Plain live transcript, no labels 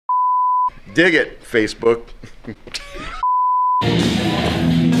Dig it, Facebook.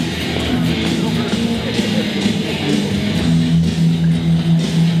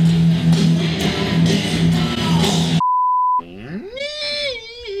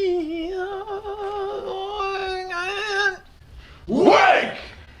 Wake!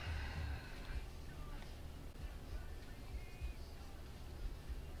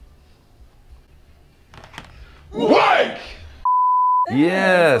 Wake!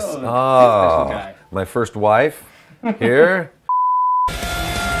 Yes. Oh, my first wife here. The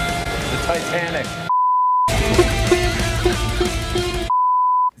Titanic.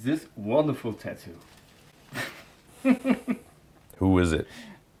 This wonderful tattoo. Who is it?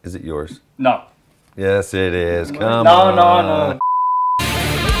 Is it yours? No. Yes, it is. Come no, on. No.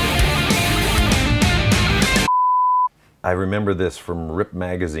 I remember this from Rip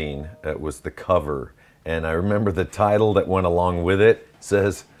Magazine. It was the cover. And I remember the title that went along with it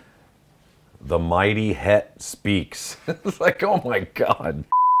says, "The Mighty Het Speaks." It's like, oh my God.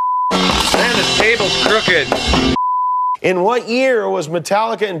 Man, this table's crooked. In what year was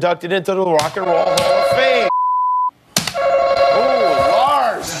Metallica inducted into the Rock and Roll Hall of Fame? Oh,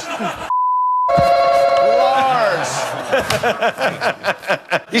 Lars. Lars.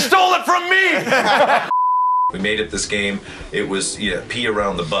 He stole it from me! We made it this game. It was pee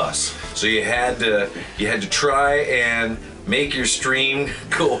around the bus. So you had to try and make your stream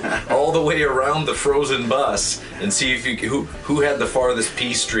go all the way around the frozen bus and see if who had the farthest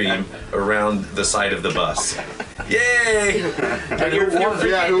pee stream around the side of the bus. Yay! And you forgot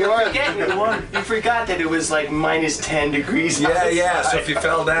that it was like -10 degrees. Yeah. So if you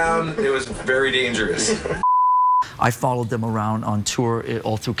fell down, it was very dangerous. I followed them around on tour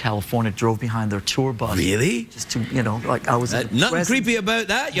all through California, drove behind their tour bus. Really? Just to, like I was... Nothing creepy about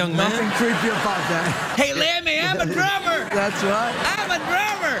that, young man. Nothing creepy about that. Hey, Lemmy, I'm a drummer. That's right. I'm a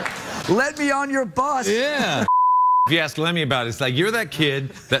drummer. Let me on your bus. Yeah. If you ask Lemmy about it, it's like, you're that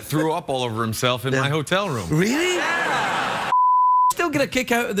kid that threw up all over himself in my hotel room. Really? Yeah. Still get a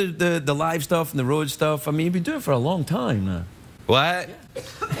kick out of the live stuff and the road stuff. I mean, you've been doing it for a long time now. What?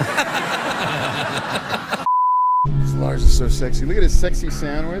 Lars is so sexy. Look at his sexy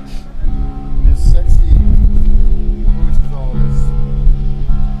sandwich. His sexy, what would you call this?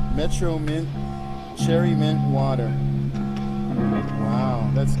 Metro Mint, cherry mint water. Wow,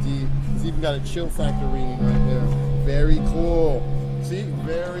 that's deep. He's even got a chill factor reading right there. Very cool. See,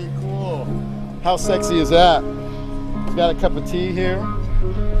 very cool. How sexy is that? He's got a cup of tea here.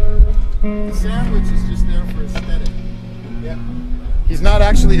 The sandwich is just there for aesthetic. Yeah. He's not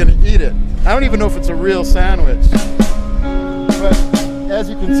actually going to eat it. I don't even know if it's a real sandwich. But as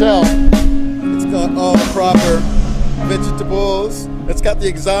you can tell, it's got all the proper vegetables. It's got the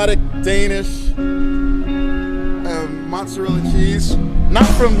exotic Danish mozzarella cheese. Not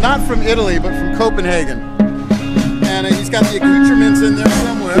from Italy, but from Copenhagen. And he's got the accoutrements in there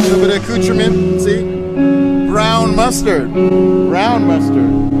somewhere. A little bit of accoutrement, see? Brown mustard. Brown mustard.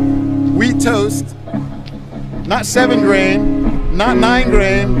 Wheat toast. Not 7 grain, not 9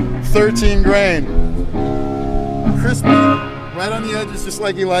 grain, 13 grain. Crispy, right on the edges, just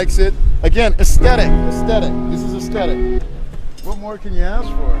like he likes it. Again, aesthetic, aesthetic. This is aesthetic. What more can you ask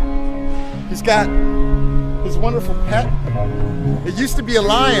for? He's got his wonderful pet. It used to be a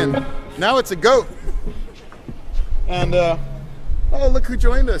lion, now it's a goat. And oh, look who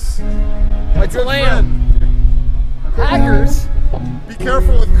joined us. My good friend. Hackers. Be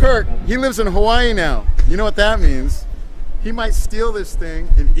careful with Kirk. He lives in Hawaii now. You know what that means? He might steal this thing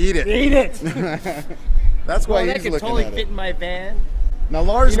and eat it. Eat it! That's why he's looking at it. That could totally fit in my van. Now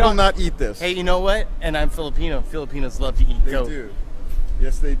Lars will not eat this. Hey, you know what? And I'm Filipino. Filipinos love to eat goat. They do.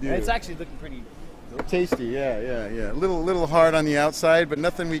 Yes, they do. And it's actually looking pretty tasty. Yeah. A little hard on the outside, but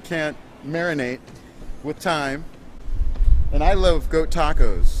nothing we can't marinate with time. And I love goat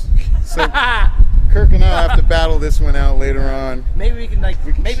tacos. So Kirk and I have to battle this one out later on. Maybe we can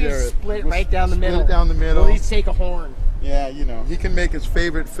split it right down the middle. Split it down the middle. We'll at least take a horn. Yeah, you know, he can make his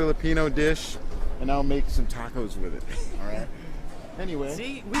favorite Filipino dish, and I'll make some tacos with it. All right. Anyway.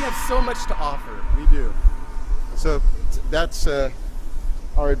 See, we have so much to offer. We do. So that's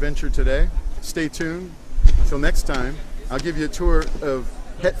our adventure today. Stay tuned. Until next time, I'll give you a tour of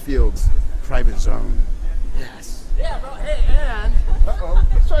Hetfield's private zone. Yes. Yeah, bro. Hey, and. Uh-oh.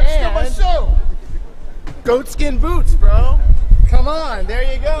 Let's try to steal my show. Goatskin boots, bro. Come on, there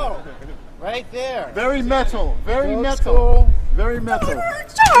you go. Right there. Very metal. Very metal. Very metal.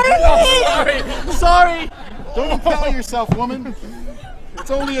 Sorry. Sorry. Don't impale yourself, woman.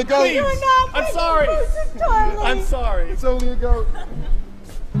 It's only a goat. Please. I'm sorry. I'm sorry. It's only a goat.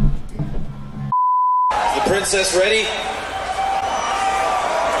 The princess ready?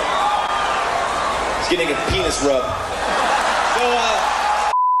 getting a penis rub. So,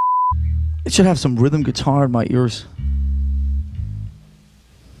 It should have some rhythm guitar in my ears.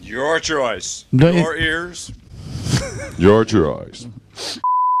 Your choice. No, Your ears. Your choice.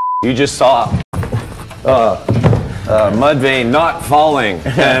 You just saw Mudvayne not falling,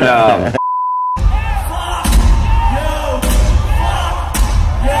 and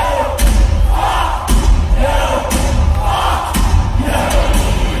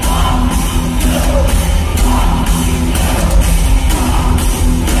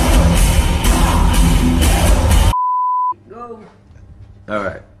all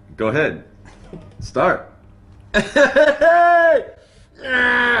right, go ahead. Start.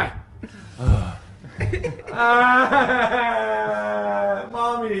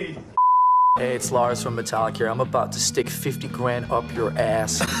 Mommy. Hey, it's Lars from Metallica here. I'm about to stick 50 grand up your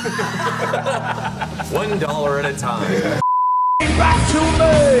ass. $1 at a time. get back to me.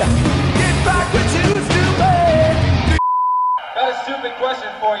 Get back what you used to be. Got a stupid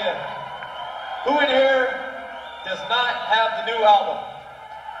question for you. Who in here does not have the new album?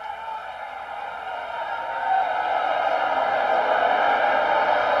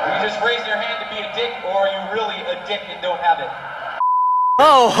 You just raise your hand to be a dick, or are you really a dick and don't have it?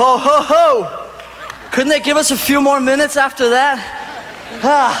 Oh, ho, ho, ho! Couldn't they give us a few more minutes after that?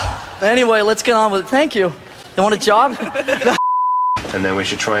 Anyway, let's get on with it. Thank you. You want a job? And then we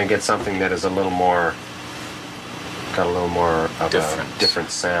should try and get something that is a little more, got a little more of a different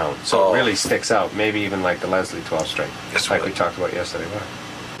sound. So it really sticks out. Maybe even like the Leslie 12 string. Just like we talked about yesterday.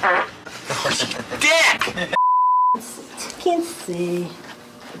 Dick! Can't see.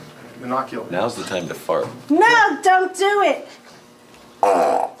 Binocular. Now's the time to fart. No, don't do it.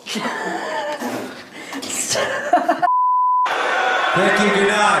 Thank you. Good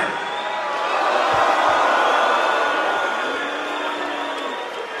night.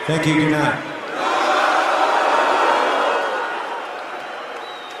 Thank you. Good night.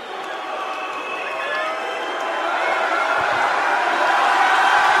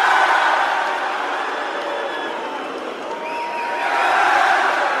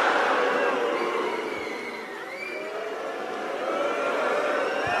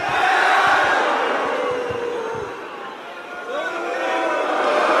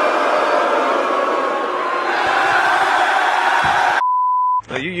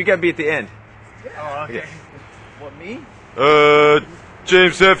 You gotta be at the end. Oh, okay. What, me?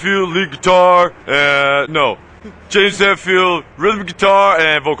 James Hetfield, lead guitar, no. James Hetfield, rhythm guitar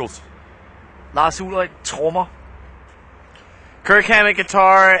and vocals. Lars Ulrich, trommer. Kirk Hammett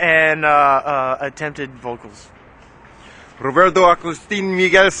guitar and attempted vocals. Roberto Agustin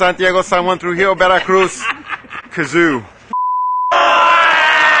Miguel Santiago San Juan Trujillo Veracruz, kazoo.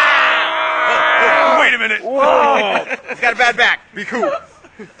 Wait a minute. Whoa! He's got a bad back. Be cool.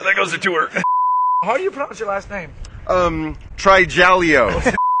 That goes to tour. How do you pronounce your last name? Trijalio.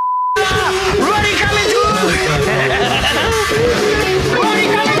 Running coming through!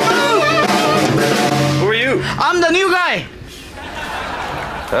 Running coming through! Who are you? I'm the new guy.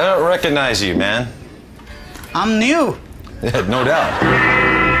 I don't recognize you, man. I'm new. Yeah, no doubt.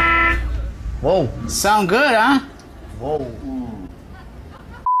 Whoa. Sound good, huh? Whoa.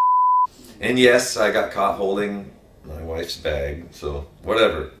 And yes, I got caught holding my wife's bag, so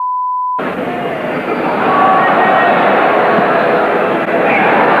whatever.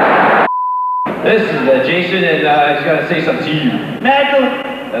 This is Jason, and I just gotta say something to you. Michael!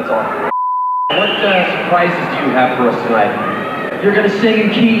 That's all. What surprises do you have for us tonight? You're gonna sing in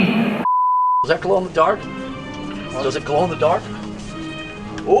key. Does that glow in the dark? Does it glow in the dark?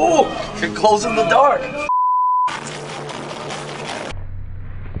 Oh, it glows in the dark.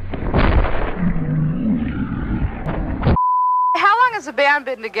 How long has the band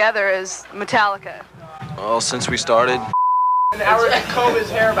been together as Metallica? Well, since we started. An hour to comb his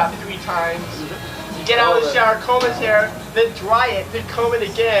hair about 3 times. You get out of the shower, comb his hair, then dry it, then comb it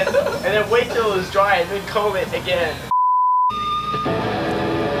again, and then wait till it's dry and then comb it again.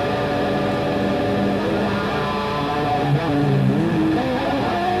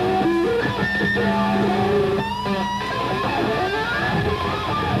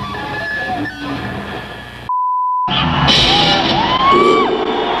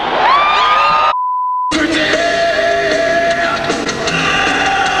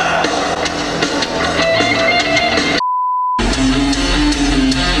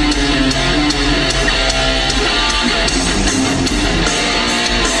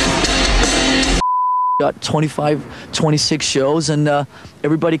 Got 25, 26 shows, and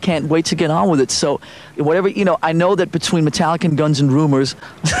everybody can't wait to get on with it. So, whatever, you know, I know that between Metallica and Guns and Rumors,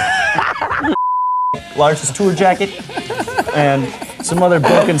 Lars's tour jacket, and some other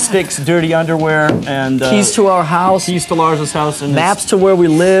broken sticks, dirty underwear, and keys to our house. Keys to Lars's house, and maps to where we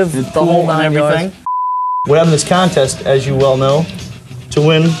live, the whole pool and nine everything. yards. We're having this contest, as you well know, to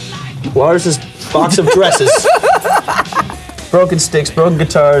win Lars's box of dresses. Broken sticks, broken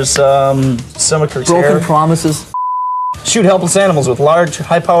guitars, some of Kirk's hair. Broken promises. Shoot helpless animals with large,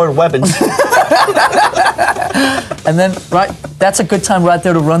 high-powered weapons. And then, right, that's a good time right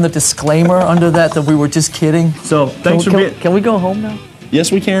there to run the disclaimer under that we were just kidding. So, thanks for being... Can we go home now?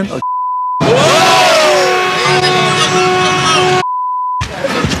 Yes, we can. Okay.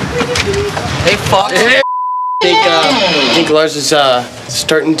 Hey, Fox. I think Lars is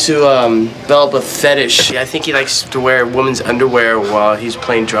starting to develop a fetish. I think he likes to wear women's underwear while he's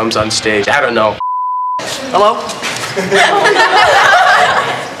playing drums on stage. I don't know. Hello?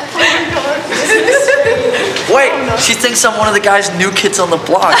 Wait, she thinks I'm one of the guys' new kids on the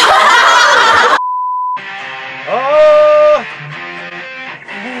block.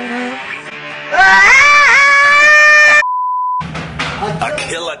 A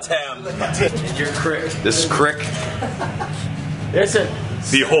kill attempt. You're Crick. This is Crick. Listen.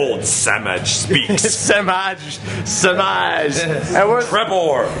 Behold, Samaj speaks. Samaj. And where's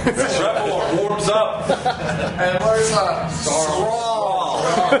Trevor? Trevor warms up. And where's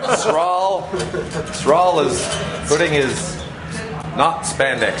Thrall. Thrall is putting his not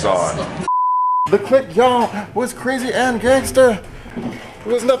spandex on. The Click, y'all, was crazy and gangster. It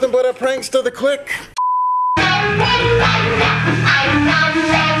was nothing but a prankster, the Click.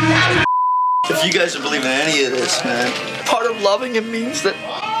 If you guys are believing any of this, man, part of loving him means that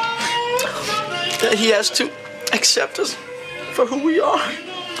he has to accept us for who we are,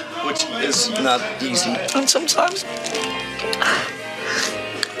 which is not easy. And sometimes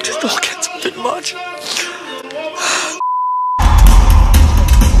it just all gets a bit much.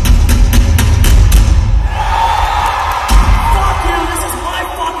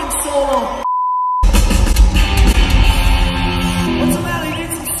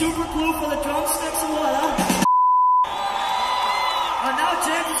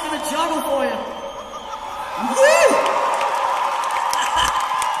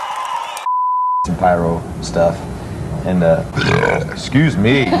 Some pyro stuff, and excuse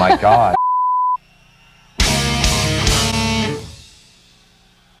me, my God.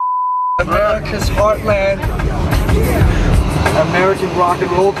 America's heartland. American rock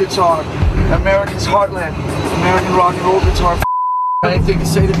and roll guitar. America's heartland. American rock and roll guitar. Anything to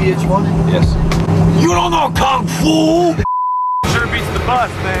say to VH1? Yes. You don't know Kung Fu! Sure beats the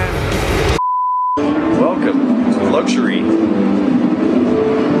bus, man. Welcome to luxury.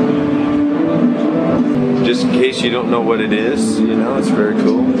 Just in case you don't know what it is, you know, it's very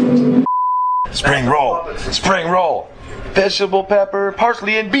cool. Spring roll. Spring roll. Vegetable pepper,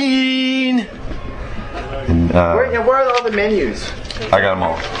 parsley, and bean. And, where are all the menus? I got them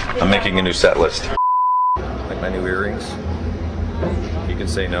all. I'm making a new set list. Like my new earrings. You can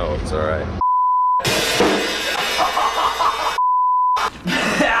say no, it's all right.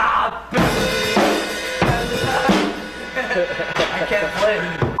 I can't play.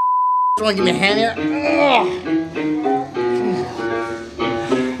 You want to give me a hand here?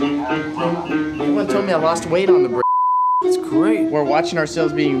 Everyone told me I lost weight on the break. It's great. We're watching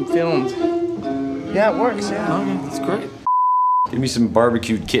ourselves being filmed. Yeah, it works, yeah. Okay, that's great. Give me some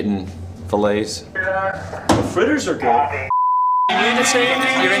barbecued kitten fillets. The fritters are good. You need to say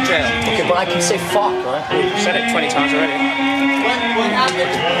you're in jail. Okay, but I can say fuck, right? You've said it 20 times already. What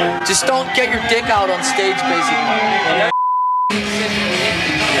happened? Just don't get your dick out on stage, basically.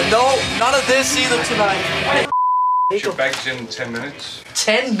 And no, none of this either tonight. Your bag's in 10 minutes.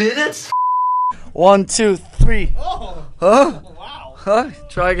 10 minutes? 1, 2, 3. Oh. Huh? Wow. Huh?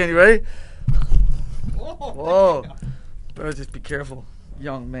 Try again, you ready? Whoa. Better just be careful,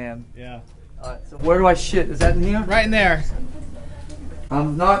 young man. Yeah. Alright, so where do I shit? Is that in here? Right in there.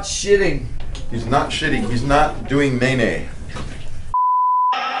 I'm not shitting. He's not shitting. He's not doing nay-nay.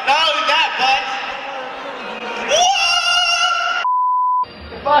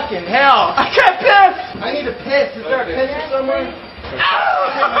 Fucking hell! I can't piss! I need to piss. Is there a pisser somewhere?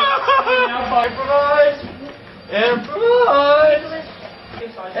 Improvise! Improvise!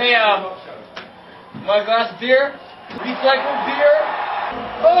 Hey, want a glass of beer? Recycled beer?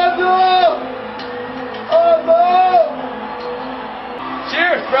 Oh no! Oh no!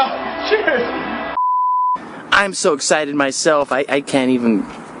 Cheers, bro! Cheers! I'm so excited myself, I can't even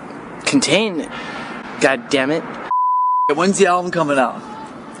contain it. God damn it. When's the album coming out?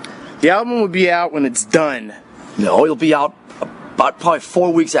 The album will be out when it's done. No, it'll be out about probably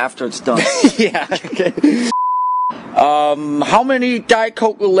 4 weeks after it's done. Yeah, okay. How many Diet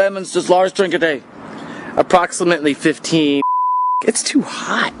Coke with lemons does Lars drink a day? approximately 15. It's too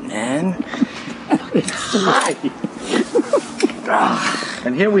hot, man. It's hot.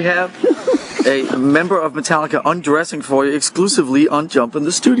 And here we have a member of Metallica undressing for you exclusively on Jump in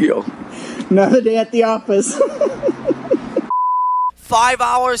the Studio. Another day at the office. 5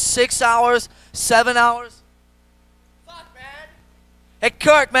 hours, 6 hours, 7 hours. Fuck, man. Hey,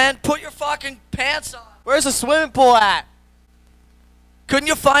 Kirk, man, put your fucking pants on. Where's the swimming pool at? Couldn't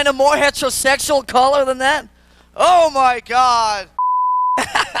you find a more heterosexual color than that? Oh, my God.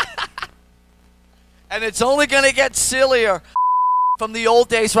 And it's only going to get sillier. From the old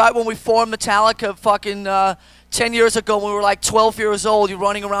days, right, when we formed Metallica fucking 10 years ago when we were like 12 years old, you're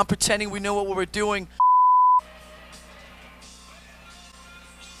running around pretending we knew what we were doing.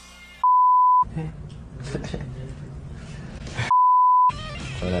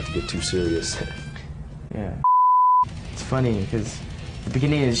 Try not to get too serious. Yeah. It's funny because at the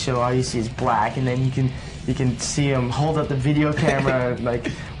beginning of the show, all you see is black, and then you can see him hold up the video camera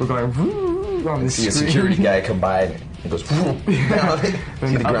like we're going woo on the See screen. a security guy come by and it goes whoop, down,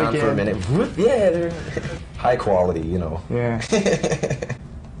 see the ground for a minute. Whoop, yeah, they're high quality, you know. Yeah.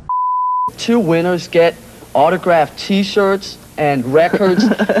 2 winners get autographed T-shirts and records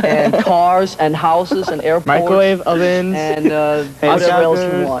and cars and houses and airports. Microwave ovens. And whatever else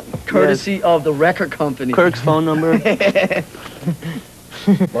you want. Courtesy of the record company. Kirk's phone number.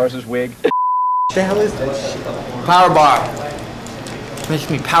 Mars's wig. The hell is that shit? Power bar. Makes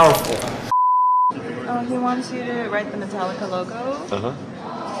me powerful. He wants you to write the Metallica logo. Uh-huh.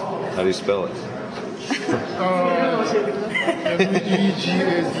 How do you spell it?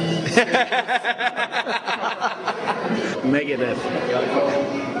 Megadeth.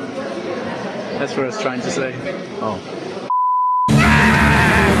 That's what I was trying to say. Oh.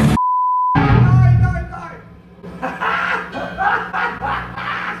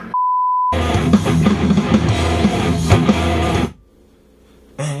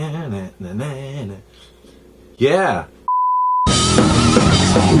 Yeah.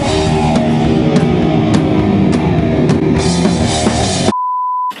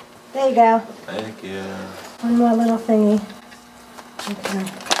 There you go. Thank you. One more little thingy. Okay.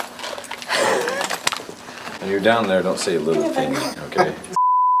 When you're down there, don't say little thing, okay?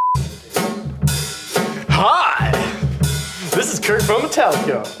 Hi! This is Kirk from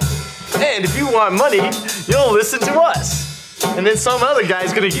Metallica. And if you want money, you'll listen to us. And then some other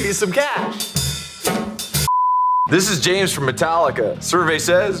guy's gonna give you some cash. This is James from Metallica. Survey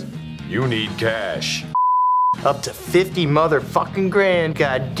says you need cash. Up to 50 motherfucking grand,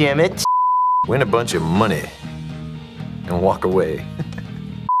 goddammit. Win a bunch of money and walk away.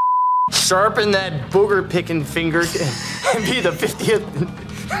 Sharpen that booger picking finger and be the 50th.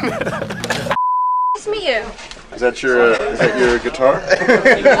 Nice to meet you. Is that your guitar?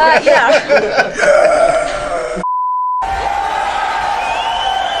 Yeah.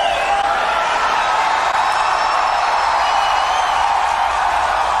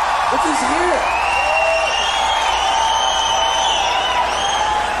 Look who's here.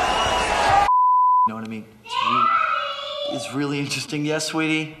 You know what I mean? It's really interesting. Yes,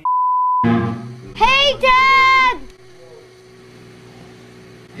 sweetie? Hey, Dad!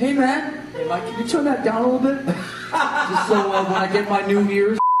 Hey, man. Hey, Mike, can you turn that down a little bit? Just so when I get my new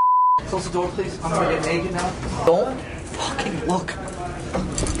ears. Close the door, please. I'm trying to get Megan now. Don't fucking look.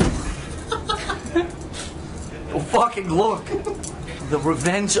 Don't fucking look. The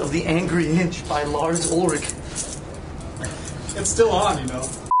Revenge of the Angry Inch by Lars Ulrich. It's still on, you know.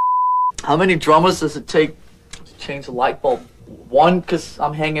 How many drummers does it take to change a light bulb? 1, because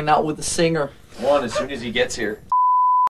I'm hanging out with the singer. 1 as soon as he gets here.